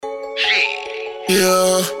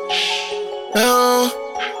Yeah. Yeah.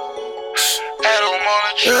 Adam on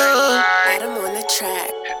the track.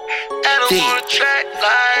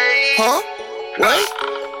 Huh? What?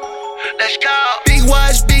 Let's go. Big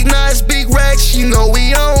watch, big knives, big racks, you know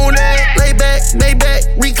we own it. Lay back,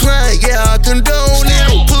 recline, yeah, I condone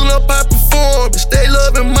it. Pull up, I perform, stay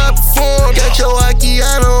loving my perform. Got your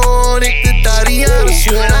Akiano on it, the Tatiana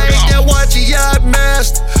sweat. I ain't that watch a yacht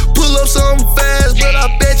master. Pull up something fast, but I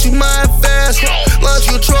bet you mine fast. Launch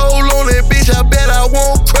control on that bitch, I bet I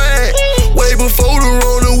won't crash. Way before the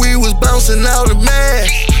Rona, we was bouncing out of mass.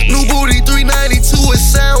 New booty 392, it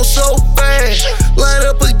sounds so fast. Line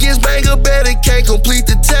up against Banga, bet it can't complete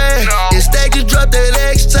the task. Instead, just drop that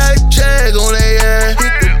X-type jag on they ass.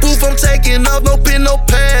 Hit the booth, I'm taking off, no pin, no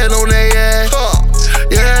pad on they ass.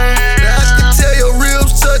 Yeah, now I can tell your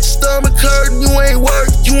ribs touch, stomach hurting. You ain't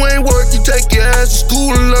work, you take your ass to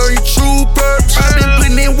school and learn your true purpose. I've been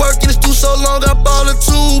putting in work in the stew so long, I bought a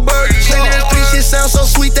two birds. Say that three shit sound so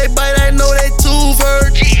sweet, they bite, I know they two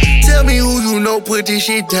virgins. Tell me who you know put this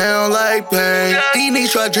shit down like pain. These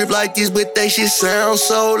niggas try to drip like this, but they shit sound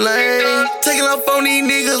so lame. Taking off on these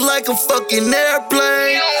niggas like a fucking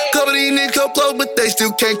airplane. Couple these niggas come close, but they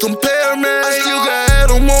still can't compare, man. I still got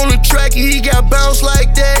Adam on the track and he got bounce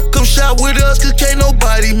like that. Come shop with us, cause can't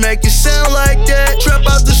nobody make it sound like that. Trap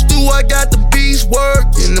out the stew, I got the beats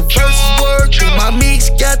working, the verses working. My mix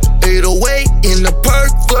got the 808 in the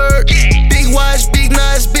perk flirt. Big watch, big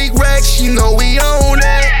knives, big racks, you know we own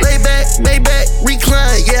that. Lay back,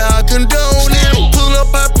 recline, yeah, I condone it. Pull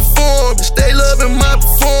up, I perform, stay loving my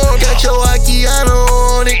perform. Got your Akiano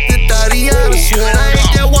on it, the Tatiana sweat. I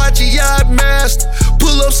ain't that watch a yacht master.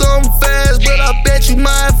 Pull up something fast, but I bet you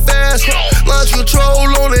mine fast. Launch control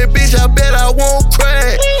on that bitch, I bet I won't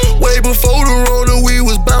crash. Way before the Rona, we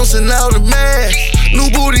was bouncing out of mass.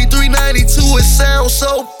 New booty 392, it sounds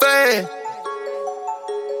so fast.